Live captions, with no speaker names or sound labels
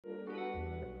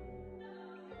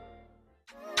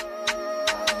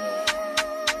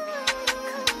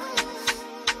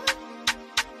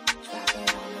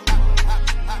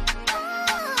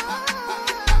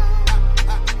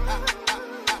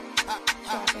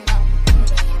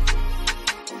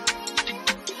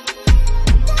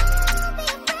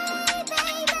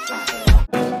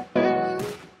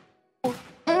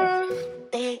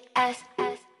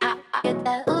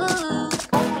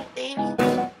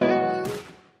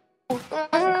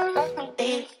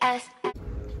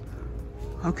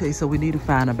Okay, so we need to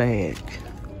find a bag.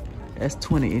 That's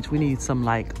 20 inch. We need some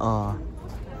like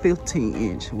 15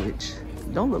 inch, which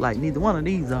don't look like neither one of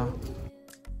these are.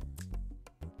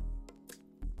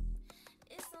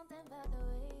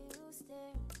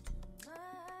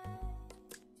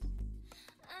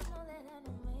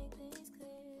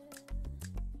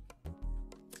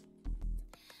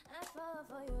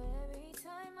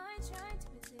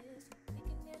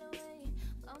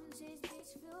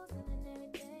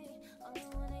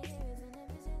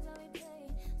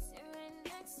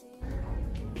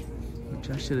 Which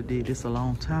I should have did this a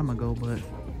long time ago, but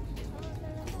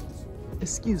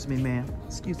excuse me, ma'am.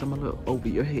 Excuse, I'm a little over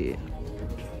your head.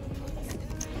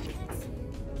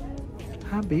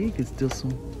 How big is this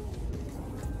one?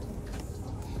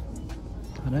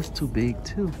 Oh, that's too big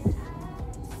too.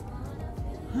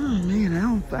 Oh man, I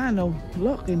don't find no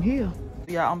luck in here.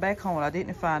 Yeah, I'm back home. I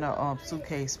didn't find a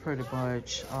suitcase pretty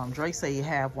much. Dre said he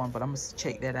have one, but I'm gonna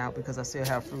check that out because I still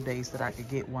have a few days that I could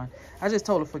get one. I just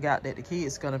totally forgot that the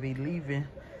kids gonna be leaving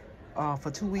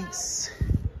for 2 weeks,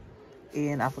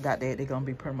 and I forgot that they're gonna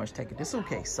be pretty much taking the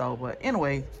suitcase. So, but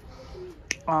anyway,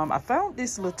 I found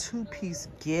this little two-piece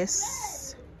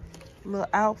Guess little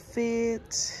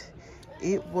outfit.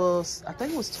 It was, I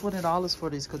think it was $20 for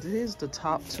this because it is the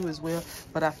top two as well.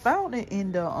 But I found it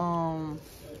in the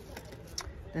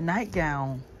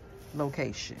nightgown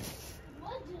location.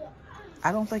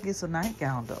 I don't think it's a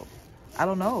nightgown though. I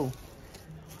don't know.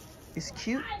 It's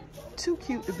cute, too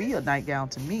cute to be a nightgown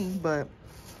to me, but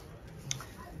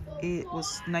it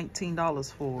was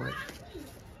 $19 for it.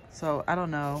 So I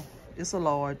don't know. It's a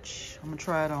large. I'm gonna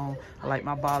try it on. I like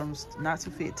my bottoms not to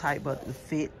fit tight, but to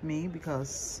fit me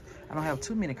because I don't have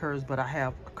too many curves, but I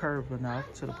have curve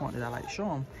enough to the point that I like to show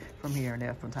them from here and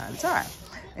there from time to time.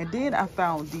 And then I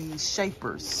found these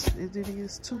shapers. It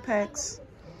is 2 packs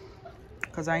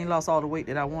because I ain't lost all the weight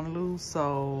that I want to lose.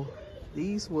 So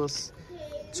these was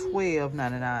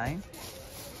 $12.99.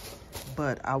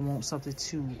 But I want something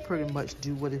to pretty much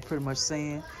do what it's pretty much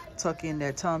saying. Tuck in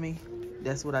that tummy.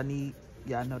 That's what I need.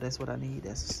 Yeah, I know that's what I need.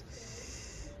 That's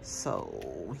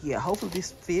so yeah. Hopefully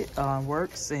this fit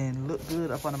works and look good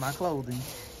up under my clothing.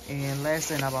 And last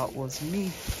thing I bought was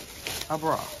me a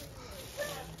bra.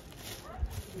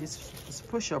 It's a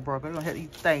push-up bra. I'm gonna have these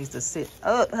things to sit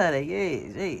up, honey.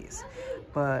 Yes, yes.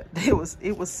 But it was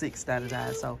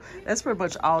 $6.99. So that's pretty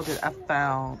much all that I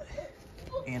found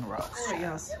in Ross. All right,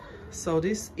 y'all. So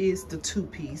this is the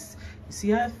 2-piece. You see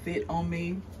how it fit on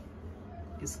me?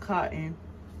 It's cotton.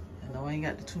 I know I ain't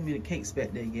got the 2-minute cakes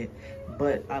back there yet,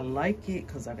 but I like it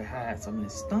because I can hide some in the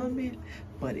stomach.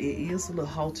 But it is a little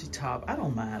halty top. I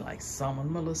don't mind like some of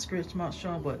them a little stretch marks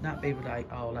showing, but not baby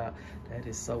like all out. That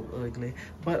is so ugly.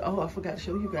 But oh, I forgot to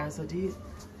show you guys. I did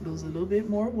lose a little bit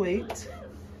more weight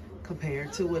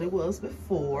compared to what it was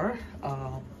before.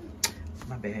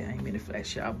 My bad, I ain't mean to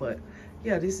flash y'all, but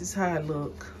yeah, this is how I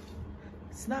look.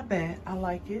 It's not bad. I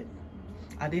like it.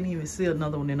 I didn't even see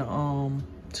another one in the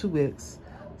 2X.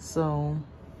 So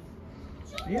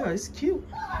yeah, it's cute.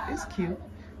 It's cute.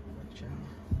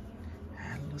 I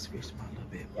had a little scratch a little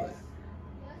bit, but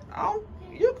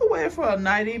you can wear it for a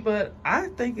nightie, but I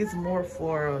think it's more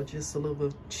for just a little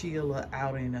bit chill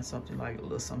outing or something, like a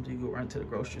little something you go run to the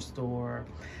grocery store,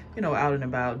 you know, out and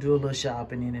about, do a little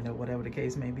shopping in it or whatever the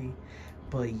case may be.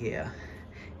 But yeah,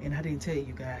 and I didn't tell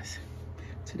you guys,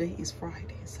 today is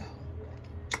Friday, so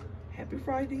happy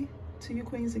Friday to you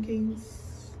queens and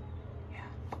kings. Yeah.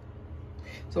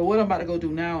 So what I'm about to go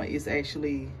do now is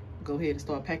actually go ahead and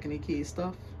start packing the kids'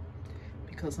 stuff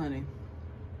because, honey,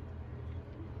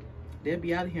 they'll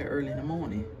be out of here early in the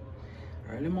morning.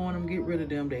 Early morning, get rid of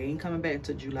them. They ain't coming back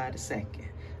until July the 2nd.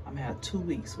 I'm gonna have 2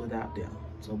 weeks without them.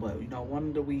 So, but you know, one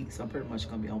of the weeks I'm pretty much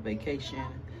gonna be on vacation.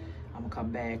 I'm gonna come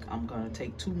back. I'm gonna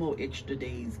take 2 more extra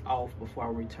days off before I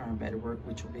return back to work,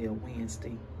 which will be a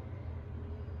Wednesday.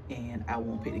 And I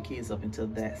won't pick the kids up until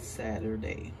that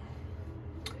Saturday.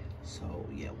 So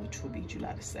yeah, which will be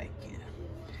July the 2nd.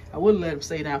 I would let them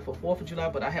stay down for 4th of July,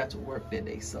 but I have to work that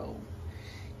day, so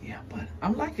yeah. But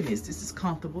I'm liking this. This is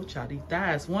comfortable, child. These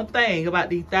thighs. One thing about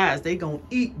these thighs, they gonna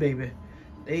eat, baby.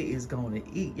 They is gonna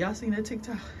eat. Y'all seen that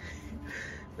TikTok?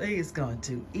 They is going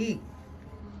to eat.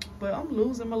 But I'm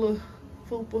losing my little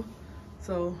fupa,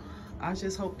 so I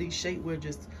just hope these shapewear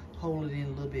just hold it in a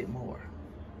little bit more.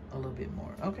 A little bit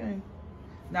more. Okay.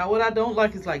 Now what I don't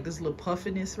like is like this little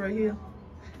puffiness right here.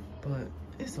 But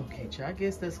it's okay, child. I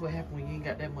guess that's what happened when you ain't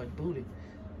got that much booty.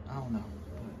 I don't know.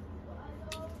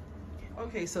 But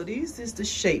okay, so these is the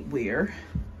shapewear.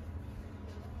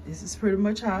 This is pretty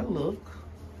much how I look.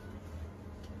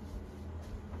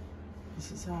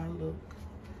 This is how I look.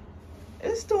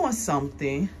 It's doing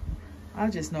something. I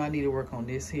just know I need to work on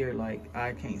this here. Like,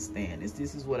 I can't stand this.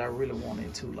 This is what I really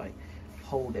wanted to, like,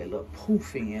 hold that little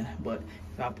poof in. But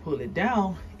if I pull it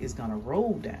down, it's gonna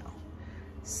roll down.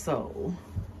 So,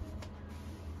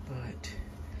 but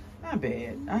not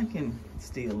bad. I can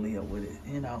still live with it,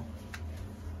 you know.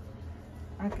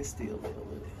 I can still live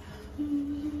with it.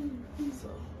 So,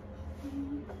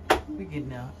 we getting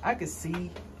there. I can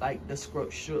see, like, the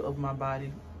structure of my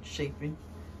body shaping.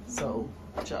 So,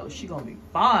 child, she gonna be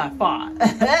fine.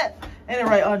 Ain't it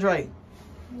right, Andre?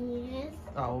 Yes.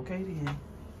 Oh, okay then.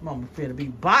 Mama finna be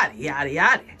body,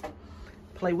 yada.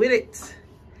 Play with it.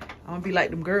 I'm gonna be like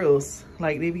them girls,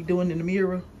 like they be doing in the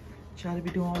mirror. Try to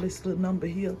be doing all this little number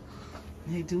here.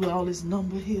 They do all this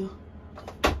number here.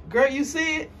 Girl, you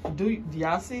see it?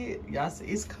 Y'all see it? Y'all see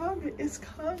it? It's coming. It's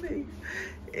coming.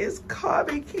 It's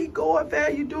coming. Keep going there.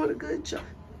 You doing a good job.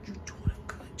 You doing a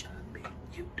good job, baby.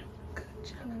 You doing a good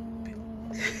job, baby.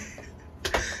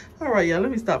 All right, y'all.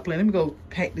 Let me stop playing. Let me go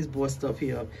pack this boy stuff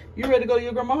here up. You ready to go to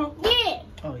your grandma's? Yeah.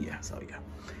 Oh yeah. So yeah.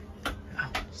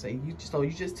 So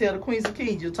you just tell the Queens and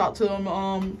Kings you'll talk to them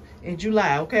in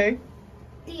July, okay?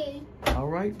 Yeah. All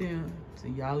right then. See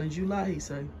y'all in July, he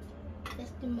say.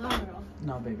 That's tomorrow.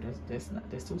 No, baby, that's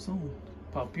too soon.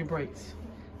 Pump your brakes.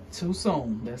 Too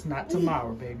soon. That's not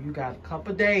tomorrow, baby. You got a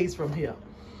couple days from here.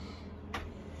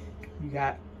 You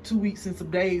got 2 weeks and some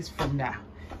days from now.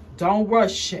 Don't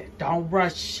rush it. Don't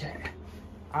rush it.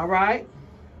 All right?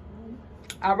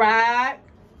 All right?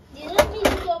 Does that mean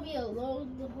he's gonna be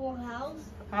alone the whole house?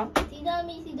 Huh? See, that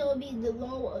means he's gonna be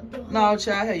alone the whole No,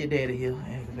 child, have your daddy here.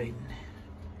 Aggravating.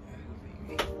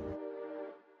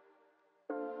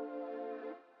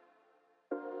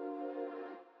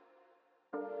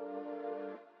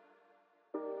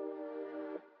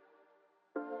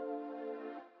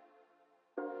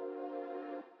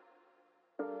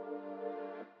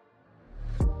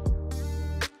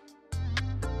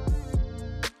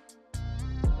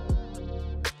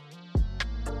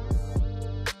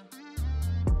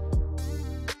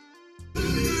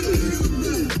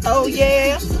 Oh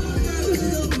yeah.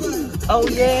 Oh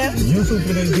yeah. YouTube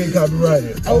didn't get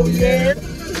copyrighted. Oh yeah.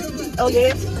 Oh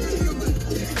yeah.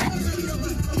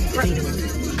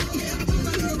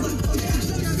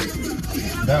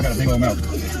 Now I got a big old mouth.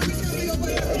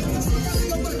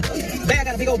 Man, I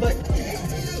got a big old butt.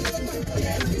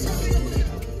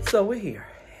 So we're here,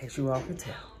 as you all can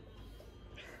tell.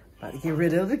 About to get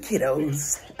rid of the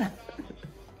kiddos.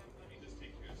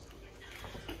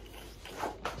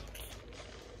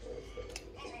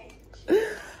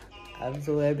 I'm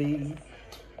so happy.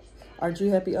 Aren't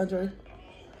you happy, Andre?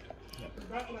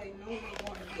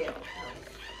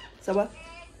 So what?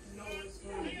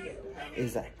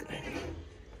 Exactly.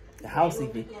 The house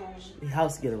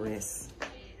get a rest.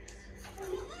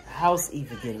 The house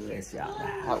even get a rest, y'all. The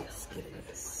house get a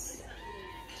rest.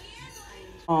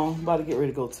 About to get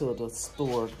ready to go to the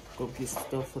store. Go get some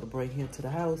stuff for the break here to the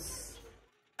house.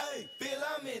 Hey, Bill,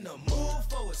 I'm in the mood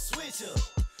for a switch up.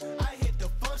 I hit the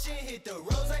function, hit the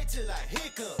rose till I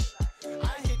hiccup.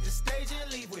 I hit the stage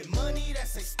and leave with money that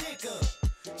say stick up.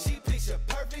 She picture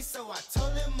perfect, so I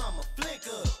told him I'm a flick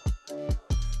up.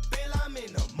 Bill, I'm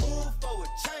in the mood for a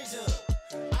change up.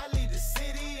 I leave the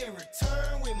city and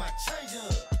return with my change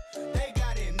up. They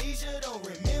got amnesia, don't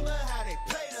remember how they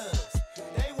played us.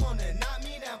 They wanna knock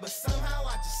me down, but somehow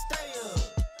I just stay up.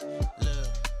 Look,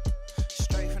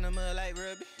 straight from the mud like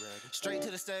Ruby. Straight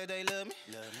to the stage, they love me.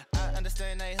 I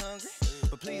understand they hungry,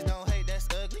 but please don't hate, that's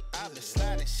ugly. I've been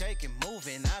sliding, shaking,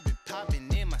 moving. I've been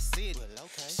popping in my city.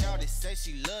 Shawty say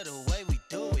she love the way we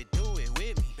do it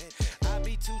with me. I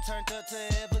be too turned up to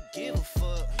ever give a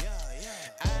fuck.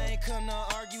 I ain't come to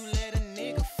argue, let a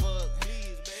nigga fuck.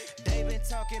 They been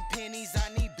talking pennies, I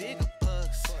need bigger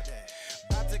bucks.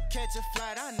 About to catch a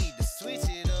flight, I need to switch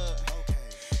it up.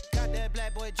 Got that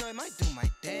black boy joy, might do my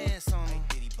dance on him.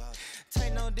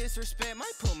 Take no disrespect,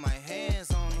 might put my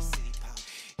hands on him.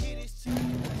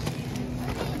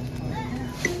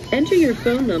 Enter your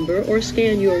phone number or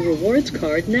scan your rewards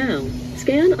card now.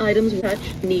 Scan items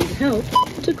touch need help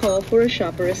to call for a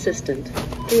shopper assistant.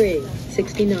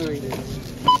 $3.69.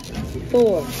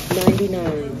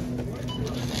 $4.99.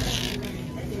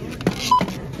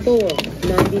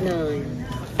 $4.99.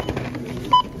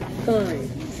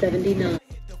 $5.79.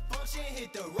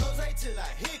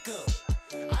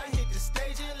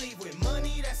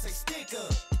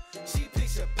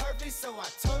 So I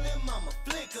told him I'm a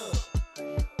flick up.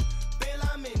 Bill,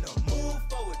 I'm in the mood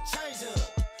for a change up.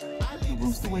 The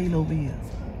rooster waiting over here.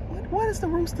 What is the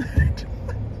rooster?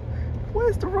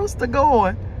 Where's the rooster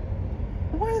going?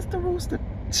 Where's the rooster?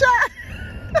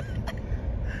 What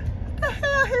the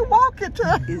hell he walking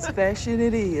to? It's fashion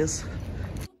it is.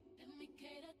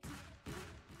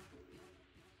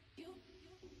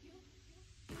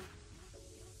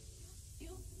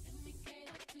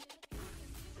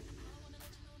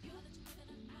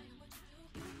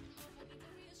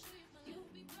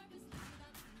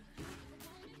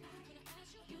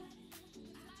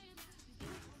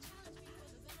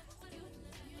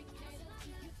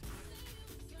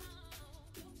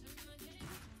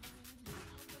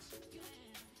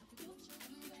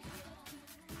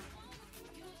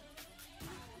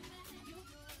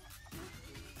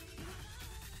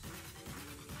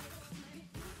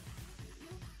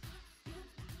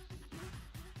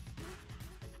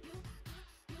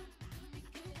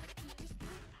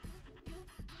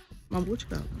 Mom, what you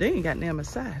got? They ain't got damn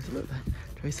size. Look like.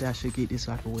 Tracy said I should get this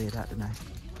so I can wear it out tonight.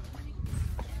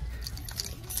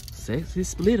 Sexy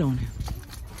split on it.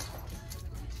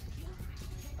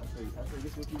 I say,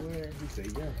 this what you wearing? He say,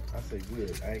 yeah. I say,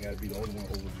 good. I ain't gotta be the only one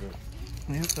overdressed.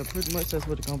 Yeah, so pretty much that's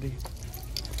what it's gonna be.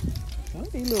 Oh,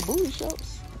 these little booty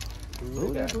shorts.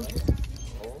 Booty.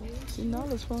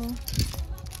 $10 for them.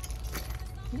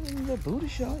 Little booty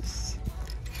shorts.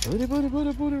 Booty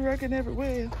rocking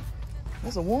everywhere.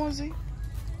 That's a onesie.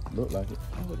 Look like it.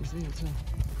 Oh, what is it too?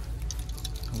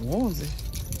 A onesie.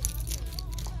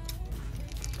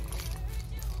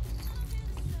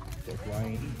 That's why I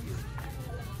ain't eat yet.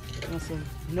 That's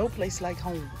no place like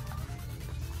home.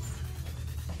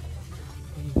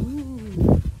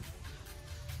 Ooh.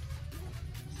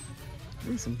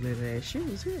 These some glitter ass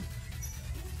shoes here.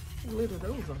 What glitter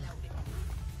those are?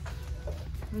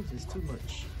 That's just too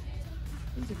much.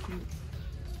 These are cute.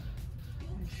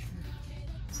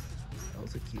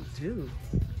 Those are cute too.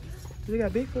 Do they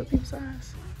got Bigfoot people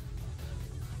size?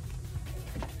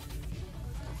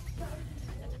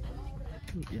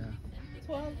 Yeah.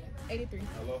 $12.83.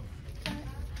 Hello?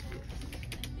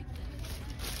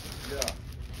 Yeah.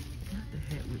 Not the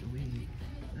hat with the wig.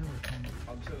 That would come.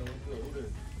 I'm chilling. What's good? Who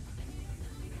this?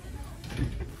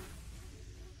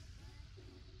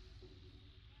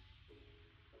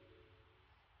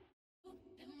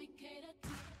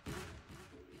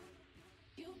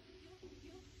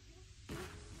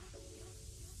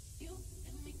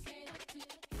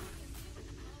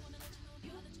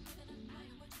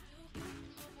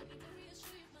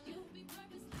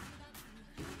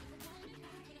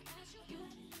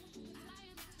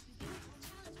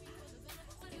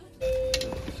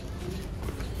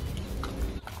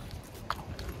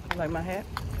 You like my hat?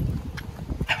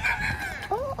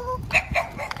 Oh,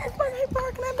 what are they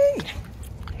barking at me?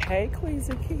 Hey,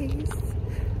 Queasy Keys.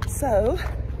 So,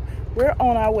 we're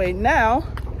on our way now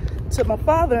to my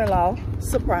father-in-law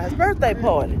surprise birthday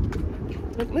party.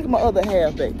 Look at my other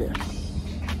half back there.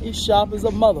 He's sharp as a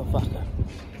motherfucker.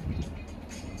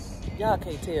 Y'all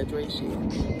can't tell Dre shit.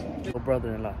 Little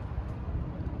brother-in-law.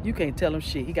 You can't tell him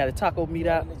shit. He got a taco meat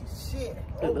out. Shit.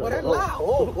 Oh, what a lie.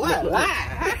 Oh, what a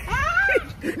lie.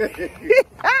 That nigga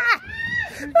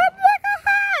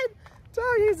hide.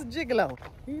 Told you he's a gigolo.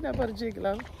 He ain't nothing but a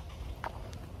gigolo.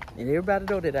 And everybody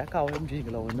know that I call him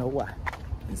gigolo and know why.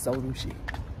 And so do shit.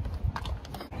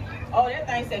 Oh, that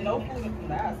thing said no food from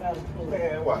the outside of the pool.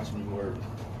 Man, watch me work.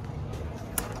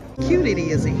 Cute it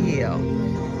is in here.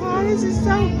 Oh, this is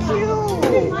so cute.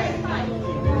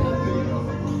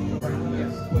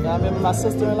 Y'all remember my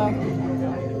sister-in-law?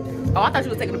 Oh, I thought you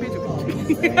was taking a picture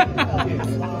with me.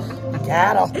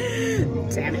 Got him.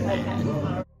 Damn it.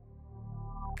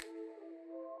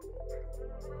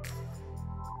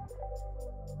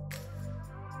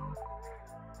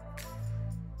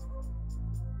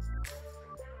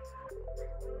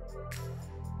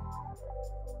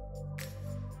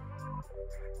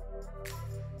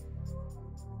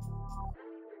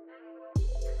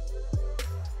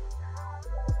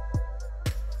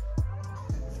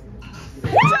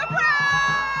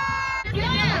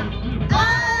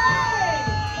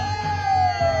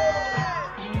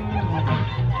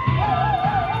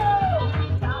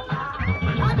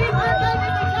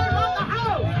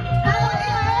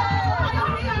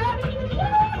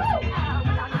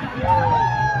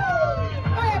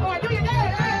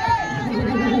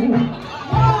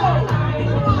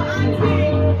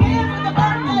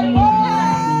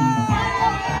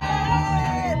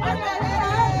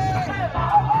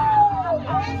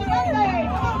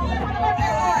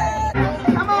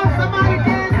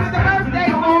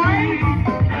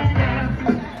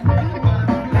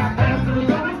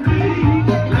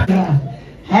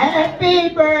 Happy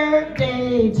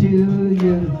birthday to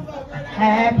you.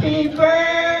 Happy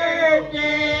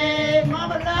birthday.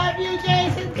 Mama love you,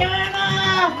 Jason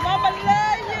Turner. Mama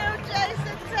love you,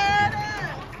 Jason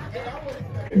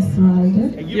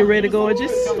Turner. You ready,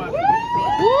 gorgeous? Woo!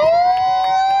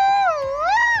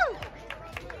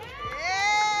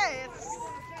 Yes.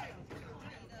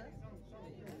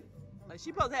 Like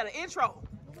she supposed to have an intro.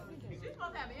 She's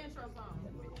supposed to have an intro song.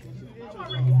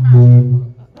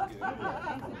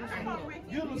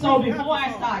 So before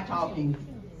I start talking,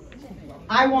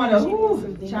 I want to,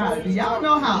 child, do y'all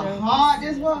know how hard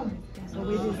this was?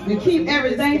 To keep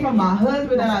everything from my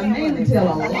husband that I mainly tell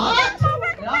a lot, and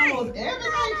almost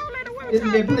everything.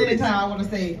 There's been plenty of time I want to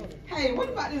say, hey, what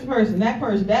about this person, that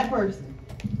person, that person?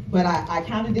 But I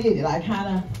kind of did it. I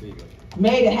kind of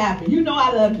made it happen. You know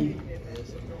I love you.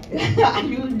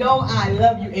 You know I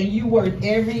love you, and you worth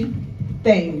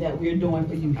everything that we're doing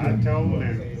for you. I told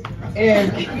him.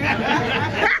 And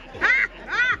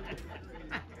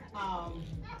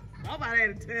ahead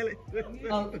and tell it.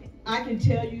 I can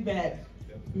tell you that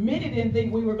many didn't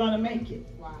think we were going to make it.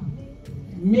 Wow.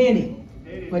 Many.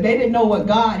 But they didn't know what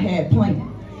God had planned.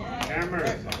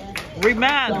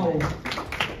 Remind So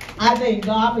I thank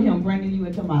God for him bringing you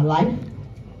into my life.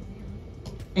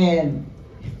 And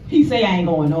he say I ain't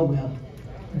going nowhere.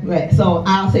 But, so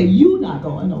I'll say you not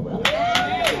going nowhere.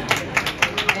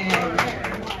 And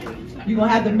you're going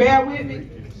to have to bear with me.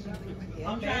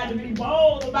 I'm trying to be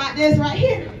bold about this right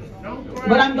here.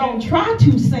 But I'm going to try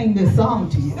to sing this song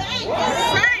to you. I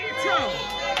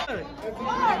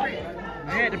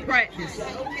had to practice.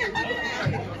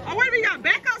 Oh, wait a minute, y'all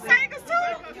backup singers too?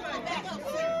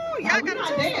 Ooh, y'all got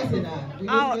not dancing now.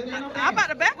 Oh, I'm about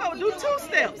to back up and do 2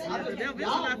 steps.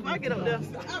 I get up there.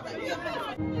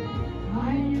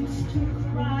 I used to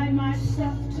cry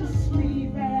myself to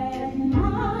sleep at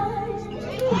night.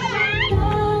 I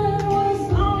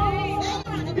was on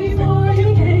before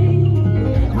he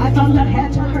came. I thought that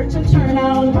had to hurt to turn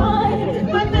out right.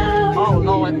 But now oh,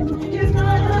 Lord. It's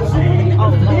not the same. Oh,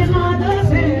 Lord. It's not the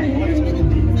same.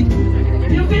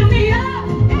 You fill me up.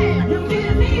 You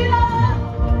fill me up.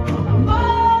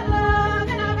 More love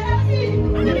than I've ever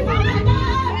seen. You're all I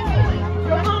got.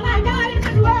 You're all I got in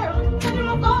this world. And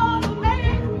you're all the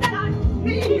man that I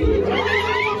need.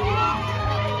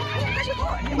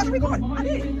 I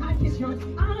did. I kiss your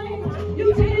eyes.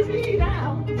 You chase me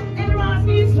down and rise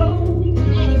me slow.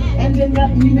 And then the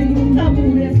evening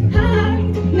numbness high.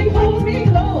 They hold me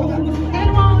close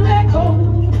and won't let go.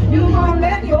 You won't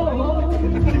let go.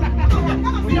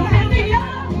 You fill me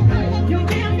up. You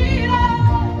fill me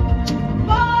up.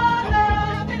 More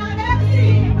love than I've ever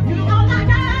seen. You all I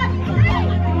got.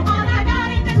 You all I got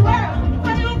in this world.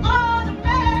 But you all the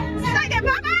best. Sing it,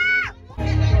 Papa!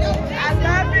 I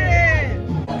love it.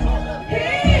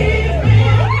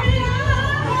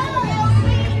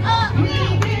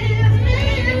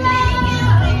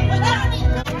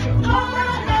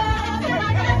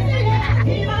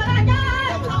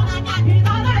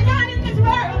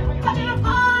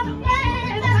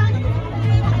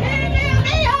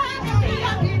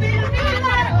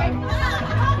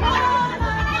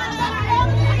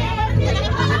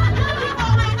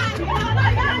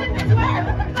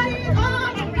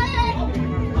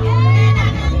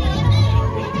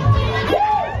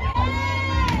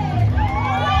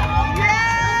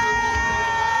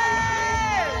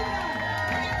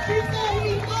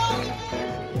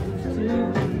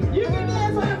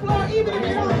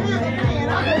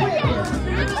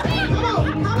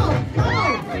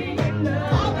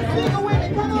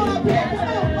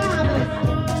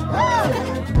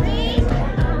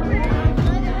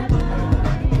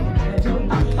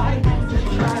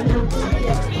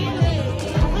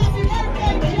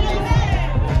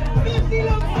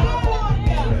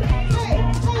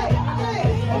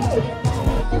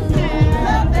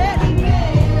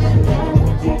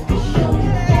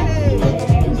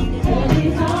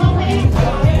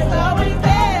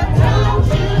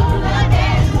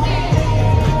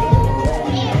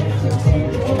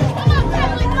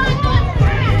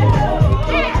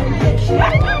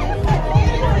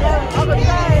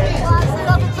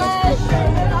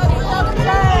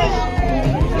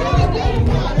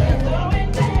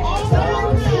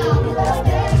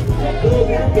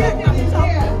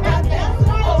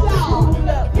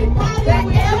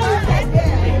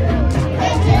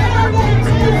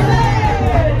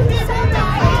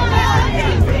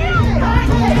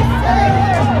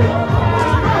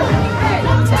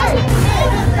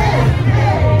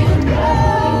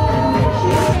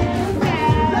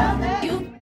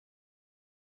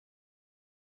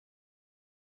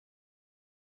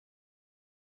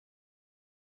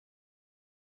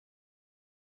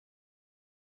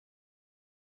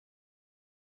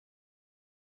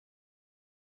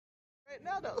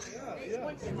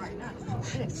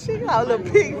 She got a little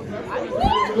pig.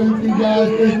 Thank you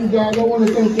guys. I want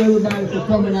to thank everybody for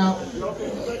coming out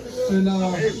and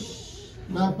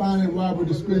not finding Robert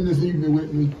to spend this evening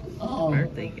with me.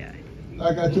 Birthday guy.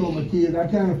 Like I told my kids, I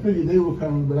kind of figured they were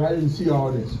coming, but I didn't see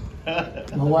all this.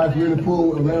 My wife really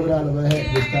pulled a rabbit out of her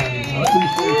hat this time. I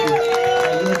appreciate you.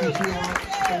 I love you all.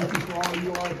 Thank you for all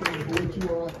you are. Thank you for what you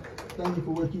are. Thank you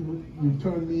for what you've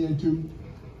turned me into.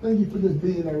 Thank you for just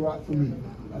being that rock for me.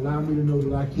 Allow me to know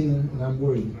that I can and I'm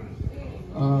worthy.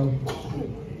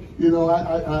 You know,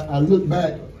 I look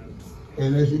back,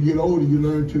 and as you get older, you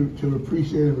learn to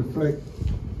appreciate and reflect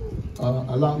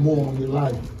a lot more on your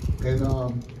life. And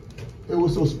it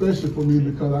was so special for me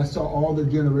because I saw all the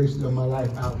generations of my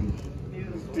life out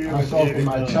here. I saw from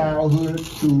my childhood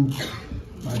to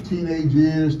my teenage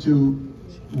years to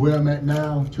where I'm at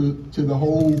now to the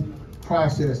whole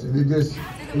process, and it just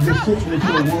sits into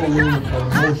a whirlwind of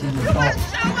emotions and thoughts.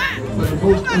 But the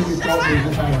most thing you thought was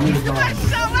just how good God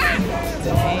is.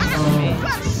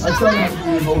 I try not to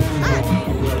be emotional,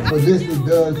 but this it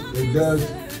does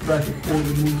strike a chord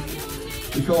with me,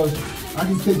 because I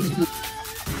can take you to.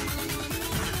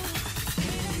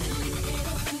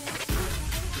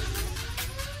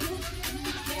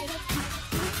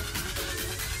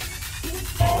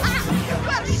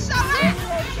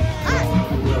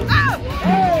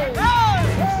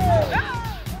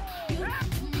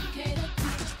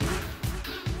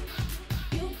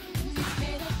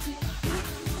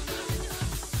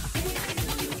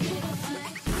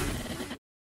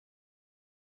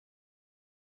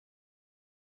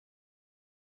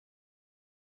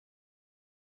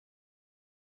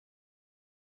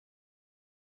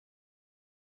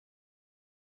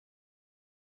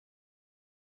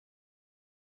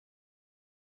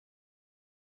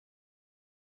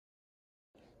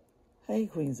 Hey,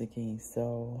 Queens and Kings.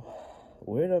 So,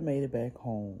 we done made it back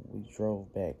home. We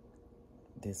drove back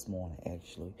this morning,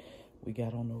 actually. We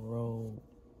got on the road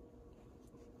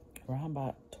around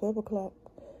about 12 o'clock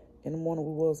in the morning.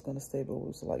 We was going to stay, but we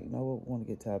was like, you know what, we want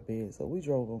to get to our bed. So, we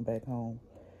drove on back home.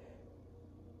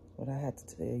 But I had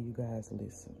to tell you guys,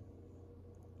 listen.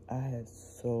 I had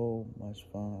so much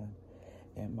fun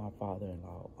at my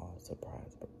father-in-law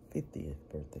surprise 50th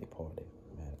birthday party.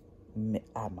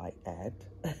 I might add.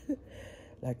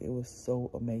 Like, it was so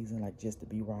amazing, like, just to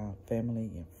be around family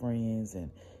and friends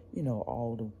and, you know,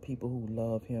 all the people who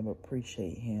love him,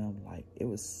 appreciate him. Like, it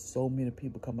was so many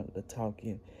people coming up to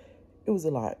talking. It was a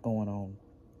lot going on.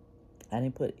 I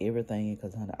didn't put everything in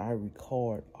because, honey, I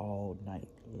record all night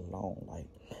long. Like,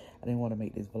 I didn't want to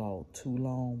make this vlog too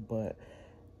long, but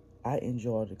I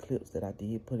enjoyed the clips that I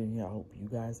did put in here. I hope you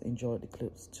guys enjoyed the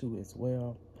clips too as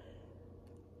well.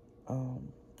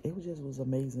 It was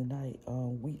amazing night.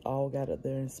 We all got up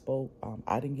there and spoke.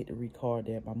 I didn't get to record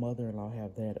that. My mother-in-law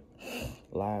have that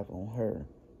live on her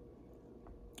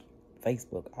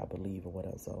Facebook, I believe, or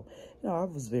whatever. So, you know, I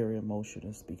was very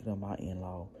emotional speaking of my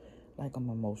in-law. Like,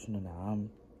 I'm emotional now.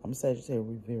 I'm Sagittarius.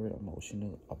 We're very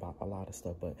emotional about a lot of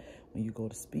stuff. But when you go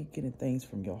to speaking and things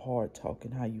from your heart, talking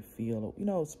how you feel, you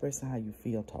know, expressing how you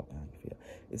feel, talking how you feel,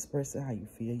 expressing how you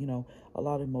feel, you know, a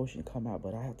lot of emotion come out.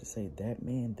 But I have to say, that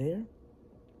man there,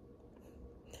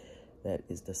 that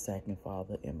is the second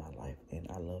father in my life. And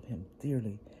I love him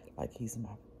dearly, like he's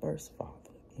my first father,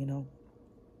 you know.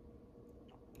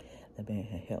 That man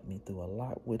had helped me through a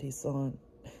lot with his son.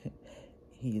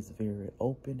 He is very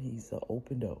open. He's an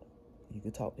open door. You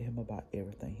can talk to him about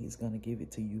everything. He's going to give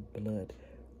it to you blood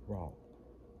raw.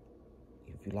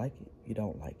 If you like it, you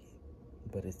don't like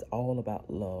it. But it's all about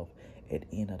love at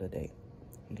the end of the day.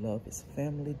 He loves his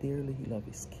family dearly. He loves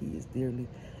his kids dearly.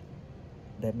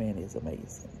 That man is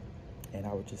amazing. And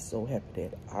I was just so happy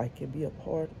that I can be a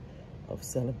part of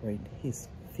celebrating his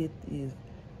 50th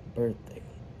birthday.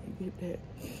 You get that?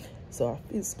 So I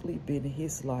physically been in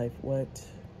his life, what,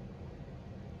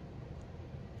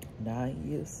 9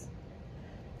 years?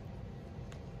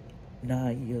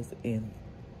 9 years, and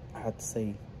I'd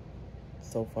say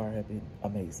so far have been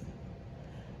amazing.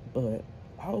 But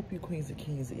I hope you Queens and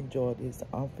Kings enjoyed this.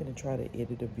 I'm finna try to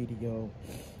edit a video.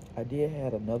 I did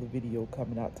have another video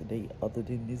coming out today other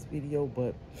than this video,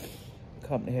 but the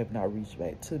company have not reached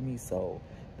back to me. So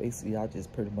basically, I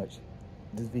just pretty much,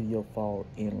 this video fall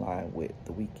in line with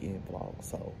the weekend vlog.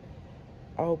 So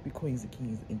I hope you Queens and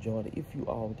Kings enjoyed it. If you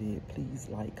all did, please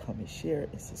like, comment, share,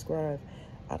 and subscribe.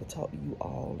 I'll talk to you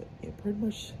all, and pretty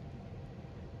much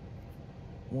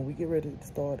when we get ready to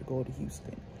start to go to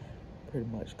Houston, pretty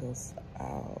much, because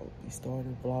I'll be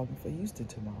starting vlogging for Houston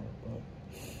tomorrow. But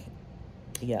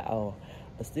yeah,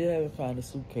 I still haven't found a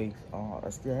suitcase. I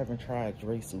still haven't tried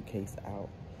Dre's suitcase out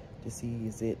to see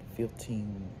is it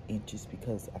 15 inches,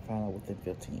 because I found out within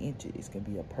 15 inches it's gonna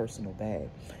be a personal bag.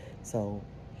 So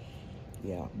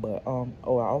yeah, but I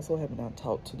also haven't not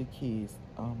talked to the kids.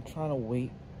 I'm trying to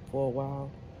wait for a while,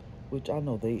 which I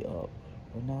know they up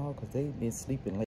right now because they've been sleeping late.